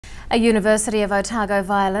A University of Otago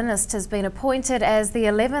violinist has been appointed as the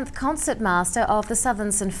 11th concertmaster of the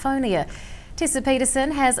Southern Sinfonia. Tessa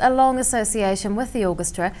Petersen has a long association with the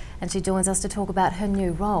orchestra and she joins us to talk about her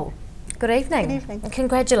new role. Good evening. Good evening.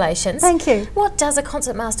 Congratulations. Thank you. What does a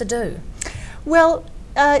concertmaster do? Well,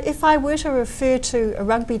 if I were to refer to a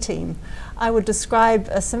rugby team, I would describe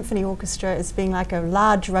a symphony orchestra as being like a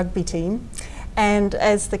large rugby team, and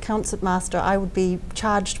as the concertmaster I would be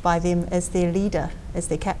charged by them as their leader, as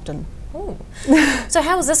their captain. Ooh. So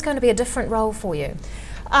how is this going to be a different role for you?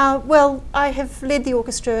 Well, I have led the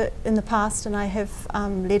orchestra in the past and I have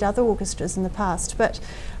led other orchestras in the past, but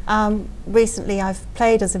recently I've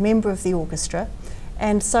played as a member of the orchestra,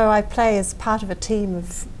 and so I play as part of a team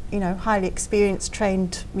of highly experienced,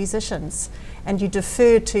 trained musicians, and you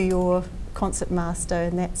defer to your concertmaster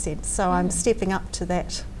in that sense. So I'm stepping up to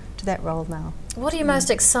that role now. What are you most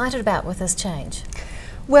excited about with this change?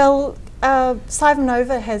 Well, Simon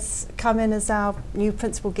Nova has come in as our new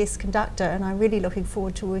principal guest conductor, and I'm really looking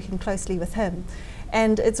forward to working closely with him.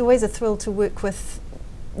 And it's always a thrill to work with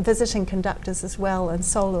visiting conductors as well, and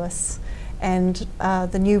soloists, and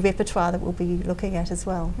the new repertoire that we'll be looking at as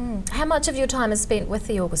well. How much of your time is spent with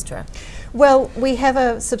the orchestra? Well, we have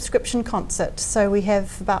a subscription concert, so we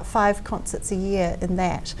have about 5 concerts a year in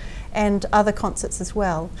that, and other concerts as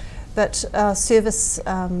well, but service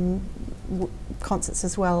concerts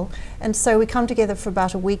as well. And so we come together for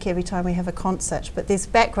about a week every time we have a concert, but there's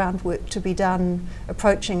background work to be done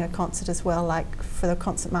approaching a concert as well, like for the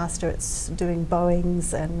concertmaster it's doing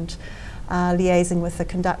bowings and liaising with the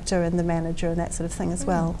conductor and the manager and that sort of thing as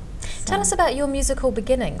well. Tell us about your musical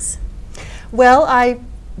beginnings. Well, I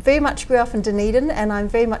very much grew up in Dunedin, and I'm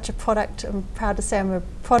very much a product, I'm proud to say I'm a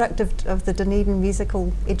product of the Dunedin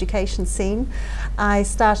musical education scene. I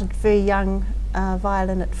started very young,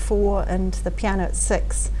 violin at 4 and the piano at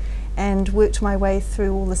 6, and worked my way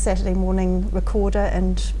through all the Saturday morning recorder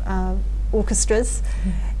and orchestras,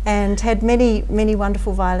 and had many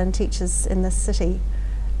wonderful violin teachers in this city.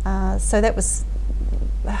 So that was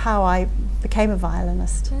how I became a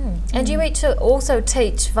violinist. And you also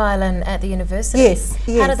teach violin at the university? Yes.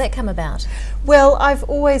 How did that come about? Well, I've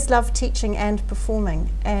always loved teaching and performing,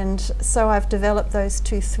 and so I've developed those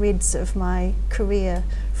 2 threads of my career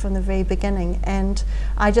from the very beginning, and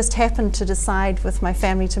I just happened to decide with my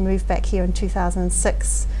family to move back here in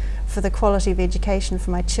 2006 for the quality of education for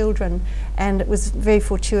my children, and it was very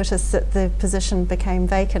fortuitous that the position became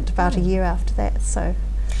vacant about a year after that. So.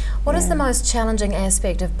 What is the most challenging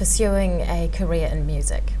aspect of pursuing a career in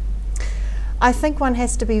music? I think one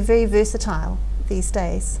has to be very versatile these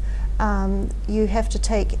days. You have to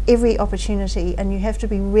take every opportunity, and you have to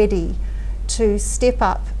be ready to step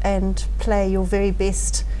up and play your very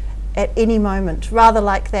best at any moment, rather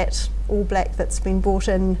like that All Black that's been brought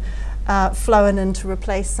in, flown in to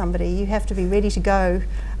replace somebody. You have to be ready to go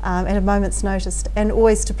at a moment's notice, and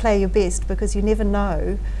always to play your best, because you never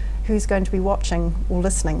know who's going to be watching or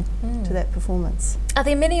listening to that performance. Are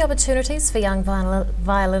there many opportunities for young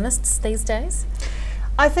violinists these days?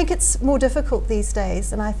 I think it's more difficult these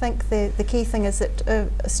days, and I think the key thing is that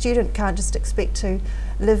a student can't just expect to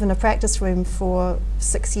live in a practice room for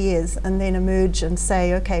 6 years and then emerge and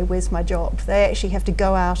say, okay, where's my job? They actually have to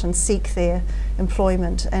go out and seek their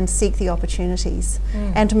employment and seek the opportunities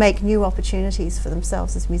and to make new opportunities for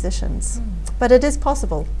themselves as musicians. But it is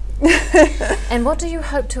possible. And what do you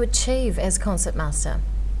hope to achieve as concertmaster?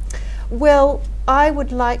 Well, I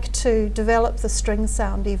would like to develop the string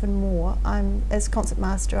sound even more. As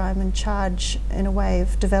concertmaster, I'm in charge in a way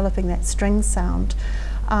of developing that string sound,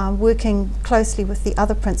 working closely with the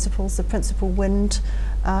other principals, the principal wind,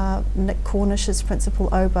 Nick Cornish's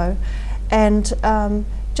principal oboe, and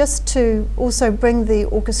just to also bring the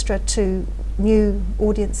orchestra to new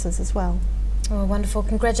audiences as well. Oh, wonderful.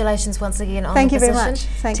 Congratulations once again on the position. Thank you very much.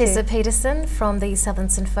 Thank you. Tessa Petersen from the Southern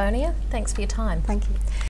Sinfonia. Thanks for your time. Thank you.